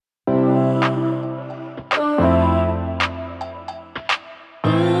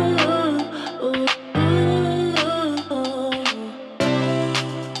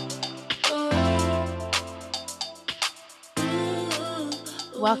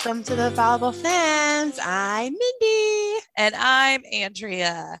Welcome to the Fallible Fans. I'm Mindy. And I'm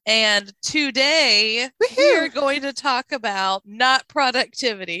Andrea. And today we Woohoo! are going to talk about not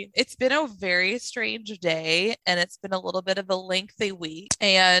productivity. It's been a very strange day and it's been a little bit of a lengthy week.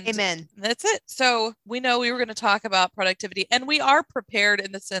 And Amen. that's it. So we know we were going to talk about productivity and we are prepared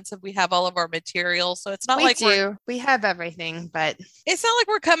in the sense of we have all of our material. So it's not We like do. We have everything, but it's not like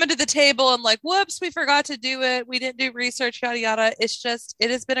we're coming to the table and like, whoops, we forgot to do it. We didn't do research, yada, yada. It's just, it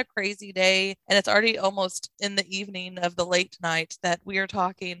has been a crazy day. And it's already almost in the evening of the late night that we are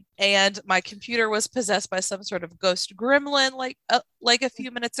talking. And my computer was possessed by some sort of ghost gremlin like a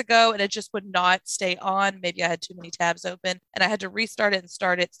few minutes ago. And it just would not stay on. Maybe I had too many tabs open and I had to restart it and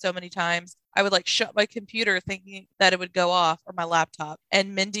start it so many times. I would like shut my computer thinking that it would go off or my laptop.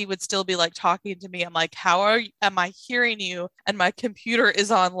 And Mindy would still be like talking to me. I'm like, am I hearing you? And my computer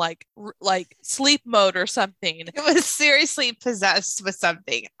is on like sleep mode or something. it was seriously possessed with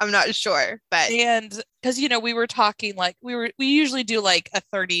something. I'm not sure, but And because we were talking like we usually do like a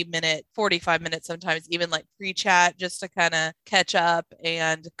 30-minute, 45 minutes, sometimes even like pre-chat just to kind of catch up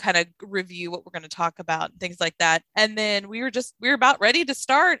and kind of review what we're going to talk about and things like that. And then we were about ready to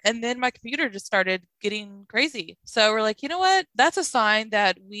start and then my computer just started getting crazy. So we're like, you know what? That's a sign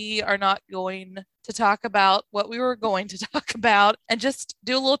that we are not going to talk about what we were going to talk about and just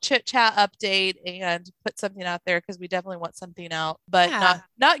do a little chit chat update and put something out there because we definitely want something out, but yeah,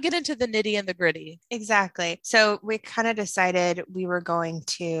 not get into the nitty and the gritty. exactly. So we kind of decided we were going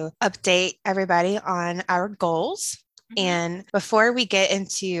to update everybody on our goals. Mhm. And before we get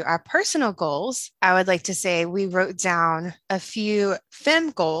into our personal goals, I would like to say we wrote down a few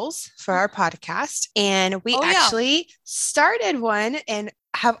FEM goals for our podcast, and we Oh yeah. actually started one and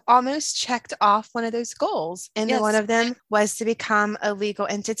have almost checked off one of those goals. And one Yes. of them was to become a legal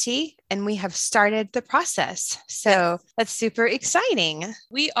entity, and we have started the process. Yes. So that's super exciting.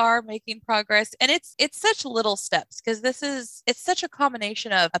 We are making progress and it's such little steps because it's such a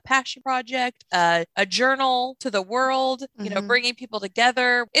combination of a passion project, a journal to the world, Mhm. bringing people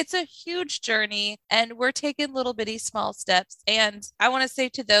together. It's a huge journey and we're taking little bitty small steps. And I want to say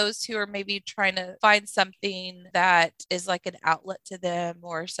to those who are maybe trying to find something that is like an outlet to them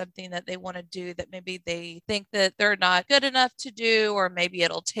or something that they want to do that maybe they think that they're not good enough to do, or maybe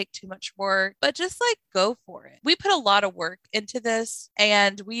it'll take too much work, but just like go for it. We put a lot of work into this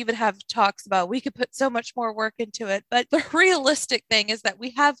and we even have talks about we could put so much more work into it. But the realistic thing is that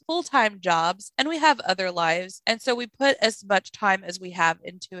we have full-time jobs and we have other lives. And so we put as much time as we have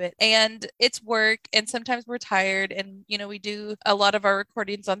into it. And it's work. And sometimes we're tired. And, we do a lot of our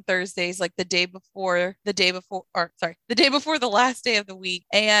recordings on Thursdays, like the day before the last day of the week.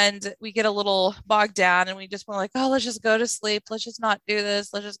 And we get a little bogged down and we just want like, oh, let's just go to sleep. Let's just not do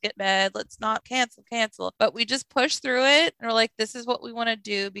this. Let's just get bed. Let's not cancel. But we just push through it and we're like, this is what we want to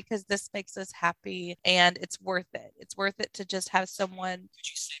do because this makes us happy and it's worth it. It's worth it to just have someone. Could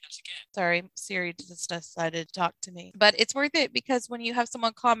you say that again? Sorry, Siri just decided to talk to me. But it's worth it because when you have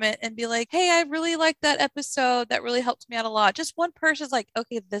someone comment and be like, hey, I really like that episode. That really helped me out a lot. Just one person's like,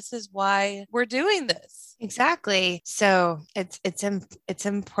 okay, this is why we're doing this. Exactly. So it's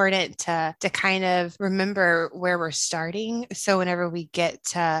important to kind of remember where we're starting. So whenever we get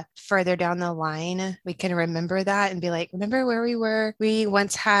to further down the line, we can remember that and be like, remember where we were? We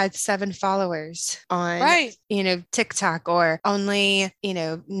once had 7 followers on, Right. TikTok, or only,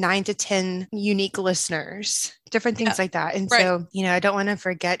 9 to 10 unique listeners, different Yeah. things like that. And Right. so, I don't want to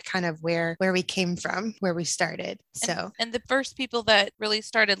forget kind of where we came from, where we started. And So and the first people that really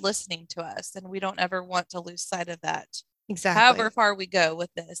started listening to us, and we don't ever want to lose sight of that. However exactly. far we go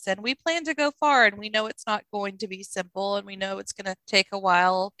with this. And we plan to go far, and we know it's not going to be simple, and we know it's going to take a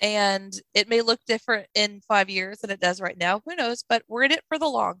while, and it may look different in 5 years than it does right now. Who knows? But we're in it for the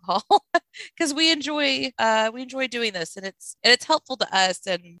long haul because we enjoy doing this, and it's helpful to us,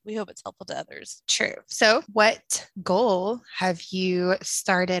 and we hope it's helpful to others. True. So, what goal have you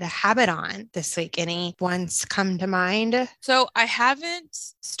started a habit on this week? Any ones come to mind? So I haven't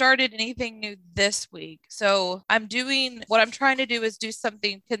started anything new this week. So what I'm trying to do is do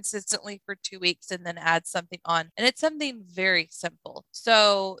something consistently for 2 weeks and then add something on. And it's something very simple.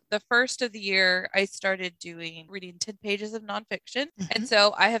 So the first of the year, I started reading 10 pages of nonfiction. And Mhm.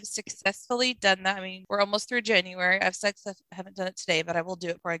 so I have successfully done that. I mean, we're almost through January. I haven't done it today, but I will do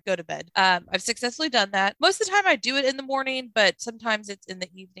it before I go to bed. I've successfully done that. Most of the time I do it in the morning, but sometimes it's in the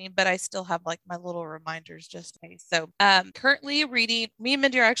evening, but I still have like my little reminders just in case. So currently reading, me and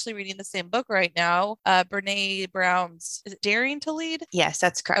Mindy are actually reading the same book right now, Brene Brown's, is it Daring to Lead? Yes,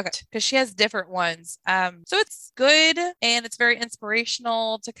 that's Okay, correct. because she has different ones. So it's good and it's very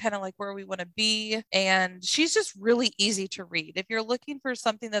inspirational to kind of like where we want to be. And she's just really easy to read. If you're looking for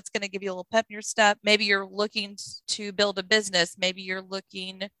something that's going to give you a little pep in your step, maybe you're looking to build a business, maybe you're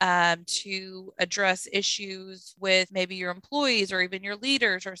looking to address issues with maybe your employees or even your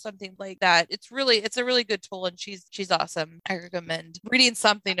leaders or something like that. It's a really good tool, and she's awesome. I recommend reading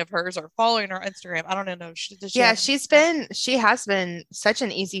something of hers or following her on Instagram. I don't even know. Does she Yeah, have an Instagram? she has been such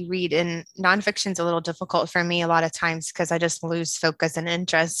an easy read, and nonfiction's a little difficult for me a lot of times because I just lose focus and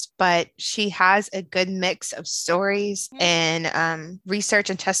interest. But she has a good mix of stories Mhm. and research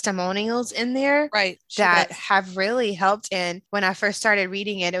and testimonials in there Right, she that does. have really helped. And when I first started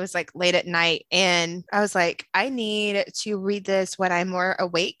reading it, it was like late at night, and I was like, I need to read this when I'm more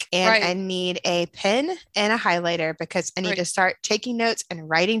awake, and I Right, need a pen and a highlighter because I need right. to start taking notes and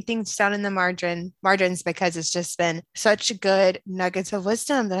writing things down in the margins because it's just been such good nuggets of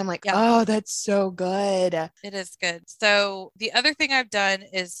wisdom that I'm like, Yeah. oh, that's so good. It is good. So the other thing I've done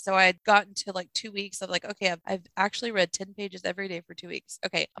is so I had gotten to like 2 weeks of like, okay, I've actually read 10 pages every day for 2 weeks.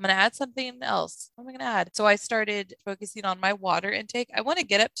 Okay, I'm gonna add something else. What am I gonna add? So I started focusing on my water intake. I want to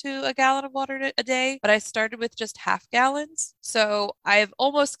get up to a gallon of water a day, but I started with just half gallons. So I've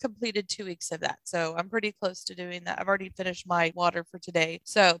almost completed 2 weeks of that. So I'm pretty close to doing that. I've already finished my water for today.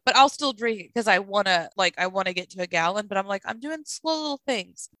 So, but I'll still drink it because I wanna get to a gallon, but I'm like, I'm doing slow little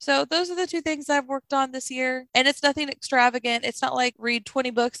things. So those are the two things I've worked on this year. And it's nothing extravagant. It's not like read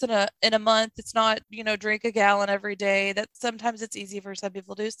 20 books in a month. It's not, drink a gallon every day. That sometimes it's easy for some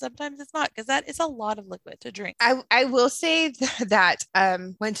people to do. Sometimes it's not because that is a lot of liquid to drink. I will say that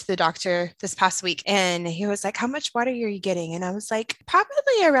went to the doctor this past week and he was like, how much water are you getting? And I was like,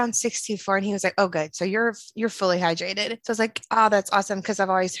 probably around 64. And he was like, oh, good. So you're fully hydrated. So I was like, oh, that's awesome. Because I've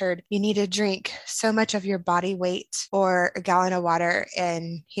always heard you need to drink so much of your body weight or a gallon of water.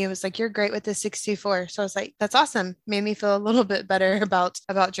 And he was like, you're great with the 64. So I was like, that's awesome. Made me feel a little bit better about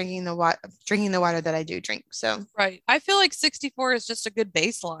drinking the water that I do drink. So Right. I feel like 64 is just a good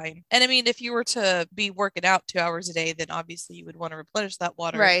baseline. And I mean, if you were to be working out 2 hours a day, then obviously you would want to replenish that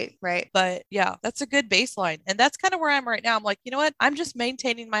water. right, right. But yeah, that's a good baseline. And that's kind of where I'm right now. I'm like, you know what? I'm just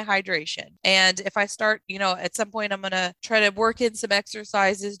maintaining my hydration. And if I start, at some point, I'm going to try to work in some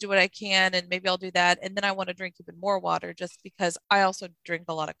exercises, do what I can, and maybe I'll do that. And then I want to drink even more water just because I also drink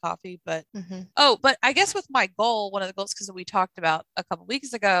a lot of coffee. But Mm-hmm. oh, but I guess with my goal, one of the goals, because we talked about a couple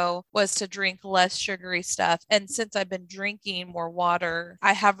weeks ago, was to drink less sugary stuff. And since I've been drinking more water,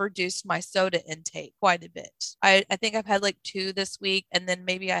 I have reduced my soda intake quite a bit. I think I've had like two this week, and then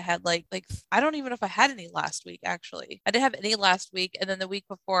maybe I had like I don't even know if I had any last week actually. I didn't have any last week, and then the week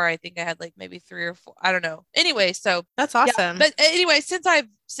before I think I had like maybe three or four. I don't know. Anyway, so That's yeah, awesome. but anyway,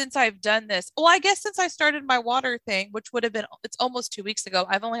 since I've done this, well, I guess since I started my water thing, which would have been it's almost 2 weeks ago,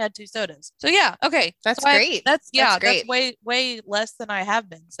 I've only had two sodas. So yeah, okay. So That's I great. that's That's yeah, that's great. way less than I have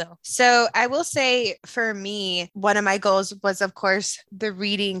been. So So I will say for me, one of my goals was, of course, the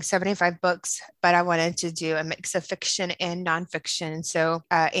reading 75 books, but I wanted to do a mix of fiction and nonfiction. So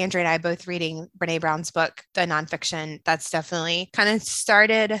Andrew and I both reading Brene Brown's book, the nonfiction. That's definitely kind of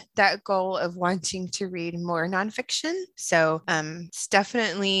started that goal of wanting to read more nonfiction. So it's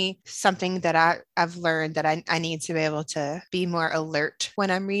definitely something that I've learned that I need to be able to be more alert when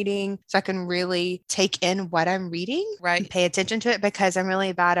I'm reading so I can really take in what I'm reading and right, pay attention to it because I'm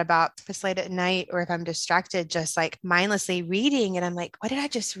really bad about if it's late at night or if I'm distracted, just like mindlessly reading. And I'm like, what did I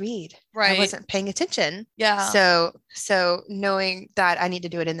just read? I right, wasn't paying attention. yeah, So knowing that I need to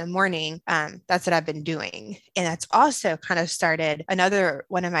do it in the morning, that's what I've been doing. And that's also kind of started another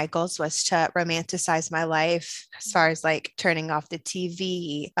one of my goals was to romanticize my life as far as like turning off the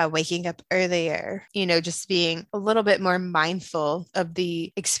TV, waking up earlier, just being a little bit more mindful of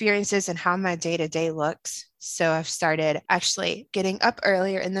the experiences and how my day to day looks. So I've started actually getting up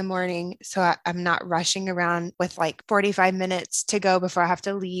earlier in the morning so I'm not rushing around with like 45 minutes to go before I have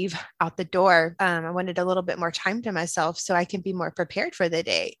to leave out the door. I wanted a little bit more time to myself so I can be more prepared for the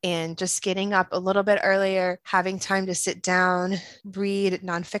day and just getting up a little bit earlier, having time to sit down, read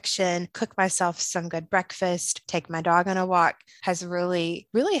nonfiction, cook myself some good breakfast, take my dog on a walk has really,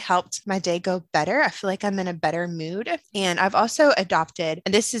 really helped my day go better. I feel like I'm in a better mood. And I've also adopted,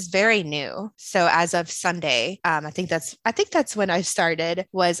 and this is very new. So as of Sunday, I think that's when I started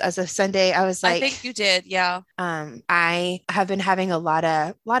was as of Sunday, I was I like, think you did, yeah, I have been having a lot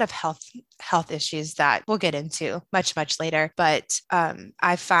of health issues that we'll get into much later. But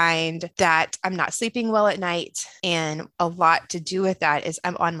I find that I'm not sleeping well at night. And a lot to do with that is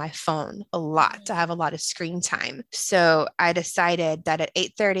I'm on my phone a lot. I have a lot of screen time. So I decided that at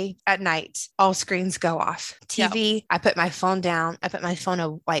 8:30 at night, all screens go off. Yeah. TV, I put my phone down. I put my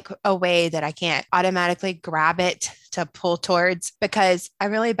phone like away that I can't automatically grab it to pull towards because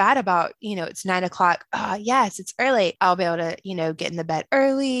I'm really bad about, it's 9 o'clock. Oh, yes, it's early. I'll be able to, get in the bed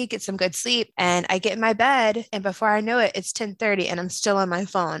early, get some good sleep. And I get in my bed. And before I know it, it's 10:30 and I'm still on my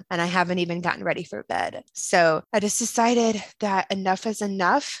phone and I haven't even gotten ready for bed. So I just decided that enough is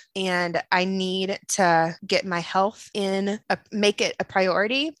enough and I need to get my health make it a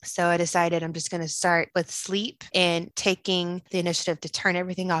priority. So I decided I'm just going to start with sleep and taking the initiative to turn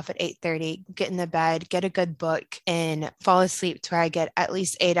everything off at 8:30, get in the bed, get a good book, and fall asleep to where I get at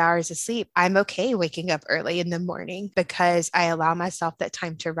least 8 hours of sleep. I'm okay waking up early in the morning because I allow myself that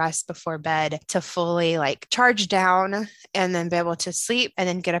time to rest before bed to fully like charge down and then be able to sleep and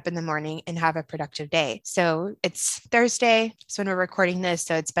then get up in the morning and have a productive day. So it's Thursday. So when we're recording this,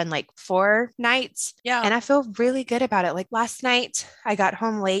 so it's been like 4 nights. Yeah. And I feel really good about it. Like last night, I got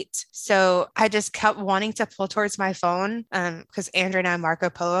home late. So I just kept wanting to pull towards my phone because Andrew and I Marco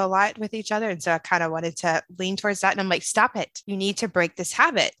Polo a lot with each other. And so I kind of wanted to lean towards that. And I'm like, stop it. You need to break this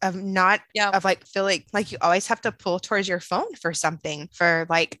habit of not, of like feeling like you always have to pull towards your phone for something, for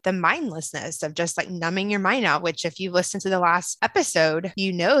like the mindlessness of just like numbing your mind out, which if you listen to the last episode,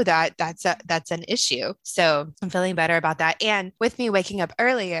 that that's an issue. So I'm feeling better about that. And with me waking up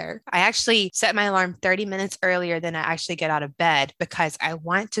earlier, I actually set my alarm 30 minutes earlier than I actually get out of bed because I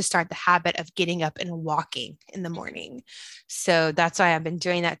want to start the habit of getting up and walking in the morning. So that's why I've been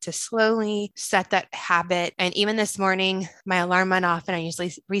doing that to slowly set that habit. And even this morning, my alarm went off and I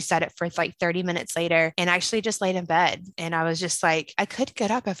usually reset it for like 30 minutes later and actually just laid in bed. And I was just like, I could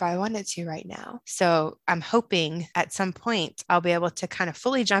get up if I wanted to right now. So I'm hoping at some point I'll be able to kind of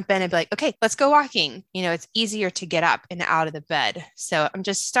fully jump in and be like, okay, let's go walking. It's easier to get up and out of the bed. So I'm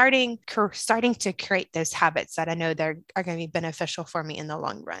just starting to create those habits that I know are going to be beneficial for me in the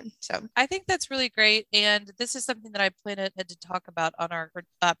long run. So I think that's really great. And this is something that I planned to talk about on our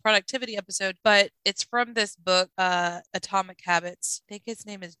productivity episode, but it's from this book, Atomic Habits. I think his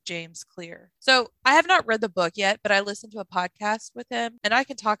name is James Clear. So I have not read the book yet, but I listened to a podcast with him and I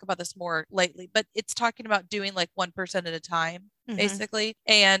can talk about this more lately, but it's talking about doing like 1% at a time. Basically.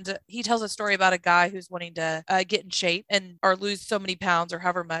 And he tells a story about a guy who's wanting to get in shape and or lose so many pounds or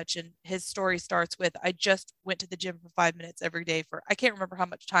however much. And his story starts with, I just went to the gym for 5 minutes every day for, I can't remember how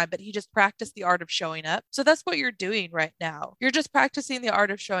much time, but he just practiced the art of showing up. So that's what you're doing right now. You're just practicing the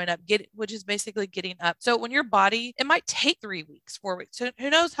art of showing up, which is basically getting up. So when your body, it might take 3 weeks, 4 weeks. So who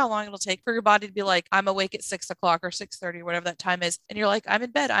knows how long it'll take for your body to be like, I'm awake at 6 o'clock or 6:30 or whatever that time is. And you're like, I'm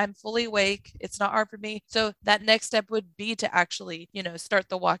in bed. I'm fully awake. It's not hard for me. So that next step would be to actually start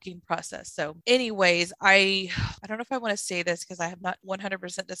the walking process. So anyways, I don't know if I want to say this because I have not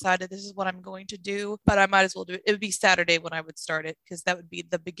 100% decided this is what I'm going to do, but I might as well do it. It would be Saturday when I would start it because that would be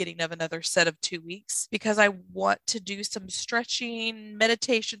the beginning of another set of 2 weeks because I want to do some stretching,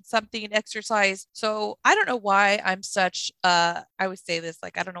 meditation, something, exercise. So I don't know why I'm such I would say this,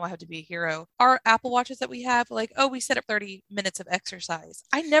 like, I don't know why I have to be a hero. Our Apple Watches that we have, like, oh, we set up 30 minutes of exercise.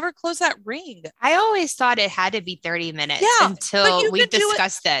 I never close that ring. I always thought it had to be 30 minutes until we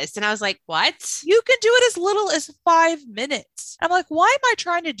discussed this. And I was like, what? You can do it as little as 5 minutes. I'm like, why am I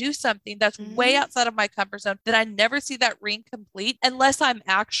trying to do something that's way outside of my comfort zone that I never see that ring complete unless I'm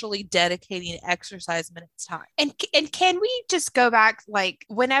actually dedicating exercise minutes time? And can we just go back, like,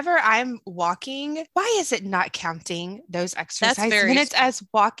 whenever I'm walking, why is it not counting those exercise minutes as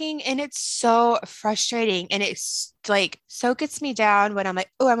walking? And it's so frustrating. And it's like so gets me down when I'm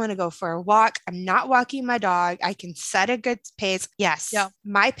like, oh, I'm going to go for a walk. I'm not walking my dog. I can set a good pace. Yes.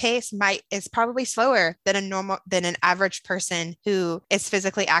 My pace is probably slower than an average person who is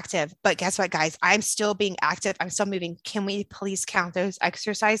physically active. But guess what, guys? I'm still being active. I'm still moving. Can we please count those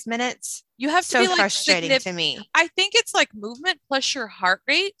exercise minutes? You have to so be like frustrating to me. I think it's like movement plus your heart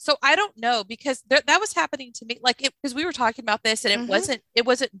rate. So I don't know because that was happening to me. Like because we were talking about this and it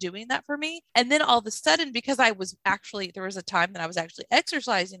wasn't doing that for me. And then all of a sudden, because there was a time that I was actually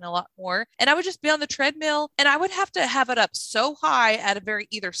exercising a lot more and I would just be on the treadmill and I would have to have it up so high at a very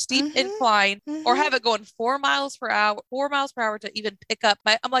either steep incline or have it going 4 miles per hour to even pick up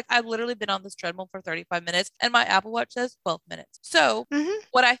I'm like, I've literally been on this treadmill for 35 minutes and my Apple Watch says 12 minutes. So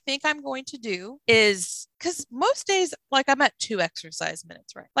what I think I'm going to do is, because most days, like I'm at 2 exercise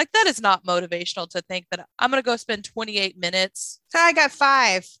minutes, right? Like that is not motivational to think that I'm going to go spend 28 minutes. So I got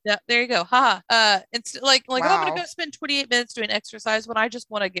 5. Yeah, there you go. Haha. It's like oh, I'm gonna Wow. go spend 28 minutes doing exercise when I just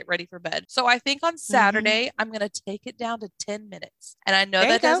want to get ready for bed. So I think on Mm-hmm. Saturday I'm gonna take it down to 10 minutes. And I know There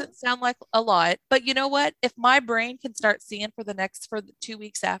you that go. doesn't sound like a lot, but you know what? If my brain can start seeing for the 2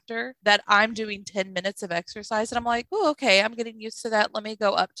 weeks after that I'm doing 10 minutes of exercise, and I'm like, oh, okay, I'm getting used to that. Let me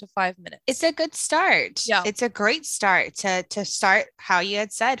go up to 5 minutes. It's a good start. Yeah. It's a great start to start how you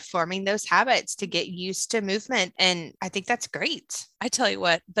had said, forming those habits to get used to movement. And I think that's great. I tell you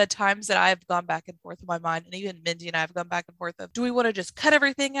what, the times that I've gone back and forth in my mind, and even Mindy and I have gone back and forth of, do we want to just cut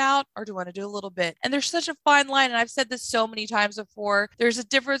everything out or do we want to do a little bit? And there's such a fine line. And I've said this so many times before. There's a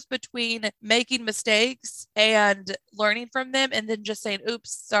difference between making mistakes and learning from them and then just saying,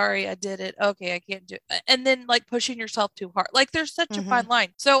 oops, sorry, I did it. Okay, I can't do it. And then like pushing yourself too hard. Like there's such a Mm-hmm. fine line.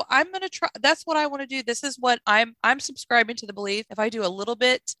 So I'm gonna try. That's what I want to do. This is what I'm subscribing to the belief. If I do a little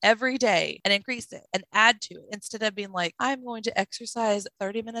bit every day and increase it and add to it, instead of being like, I'm going to exercise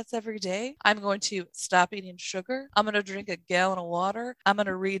 30 minutes every day. I'm going to stop eating sugar. I'm going to drink a gallon of water. I'm going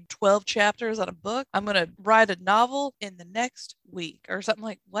to read 12 chapters on a book. I'm going to write a novel in the next week or something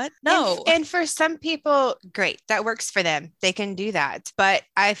like what? And No. and for some people, great, that works for them. They can do that. But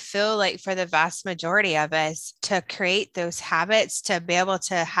I feel like for the vast majority of us, to create those habits, to be able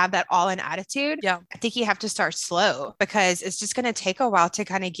to have that all in attitude, Yeah. I think you have to start slow because it's just going to take a while to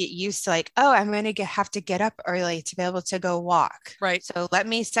kind of get used to like, oh, I'm going to have to get up early to be able to go walk. Right. So let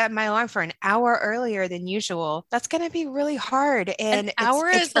me set my alarm for an hour earlier than usual. That's going to be really hard. An And it's hour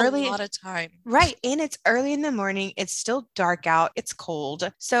it's is a early. lot of time. Right. And it's early in the morning. It's still dark out. It's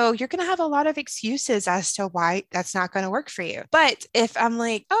cold. So you're going to have a lot of excuses as to why that's not going to work for you. But if I'm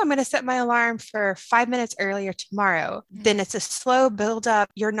like, oh, I'm going to set my alarm for 5 minutes earlier tomorrow, then it's a slow build up.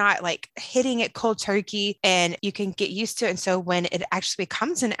 You're not like hitting it cold turkey and you can get used to it. And so when it actually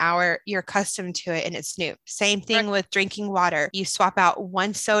becomes an hour, you're accustomed to it and it's new. Same thing Correct. with drinking water. You swap out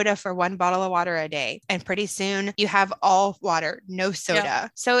one soda for one bottle of water a day. And pretty soon you have all water, no Yeah.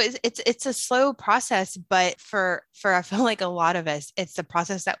 soda. So it's a slow process, but for I feel like a lot of us, it's the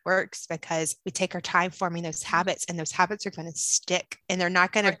process that works because we take our time forming those habits and those habits are going to stick and they're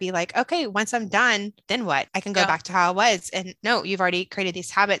not going to Right. be like, okay, once I'm done, then what? I can go Yeah. back to how I was. And no, you've already created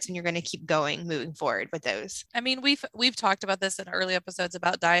these habits and you're going to keep going, moving forward with those. I mean, we've talked about this in early episodes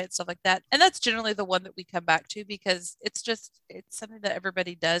about diet stuff like that, and that's generally the one that we come back to because it's something that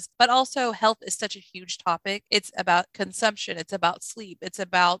everybody does. But also, health is such a huge topic. It's about consumption. It's about sleep. It's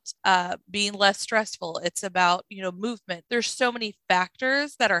about being less stressful. It's about movement. There's so many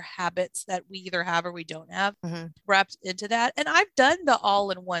factors that are habits that we either have or we don't have Mm-hmm. wrapped into that. And I've done the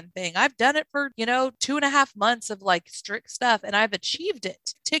all-in-one thing. I've done it for 2.5 months of like strict stuff, and I've achieved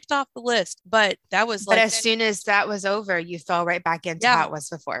it, ticked off the list. But that was But like as soon as that was over, you fell right back into yeah, how it was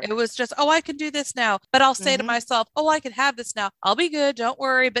before. it was just, oh, I can do this now. But I'll say to Mm-hmm. myself, oh, I can have this now. I'll be good. Don't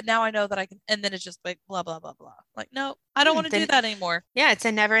worry. But now I know that I can. And then it's just like blah, blah, blah, blah. Like, no, I don't want to do Then that anymore. yeah, it's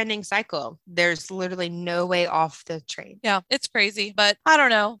a never ending cycle. There's literally no way off the train. Yeah, it's crazy, but I don't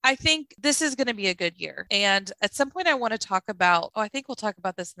know. I think this is going to be a good year. And at some point, I want to talk about, oh, I think we'll talk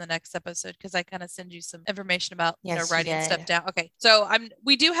about this in the next episode because I kind of send you some information about, Yes, you writing stuff did. down. Okay. So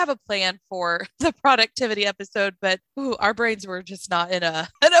we do have a plan for the productivity episode, but ooh, our brains were just not in a,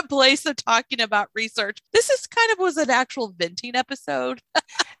 in a place of talking about research. This is kind of was an actual venting episode.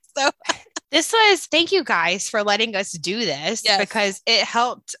 So Thank you guys for letting us do this yes. because it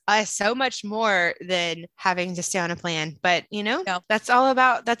helped us so much more than having to stay on a plan. But, Yeah. that's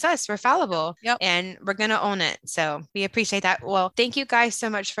us. We're fallible Yep. and we're going to own it. So we appreciate that. Well, thank you guys so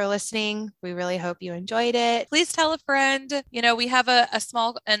much for listening. We really hope you enjoyed it. Please tell a friend. We have a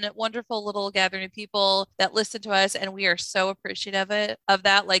small and wonderful little gathering of people that listen to us, and we are so appreciative of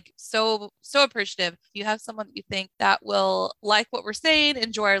that. Like so appreciative. If you have someone that you think that will like what we're saying,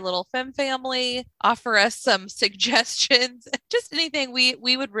 enjoy our little fem family, offer us some suggestions, just anything, we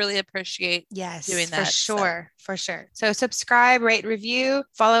would really appreciate Yes, doing for that. So sure. For sure. So subscribe, rate, review,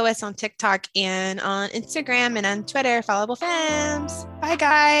 follow us on TikTok and on Instagram and on Twitter, Followable Femmes. Bye,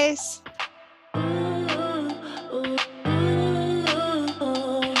 guys.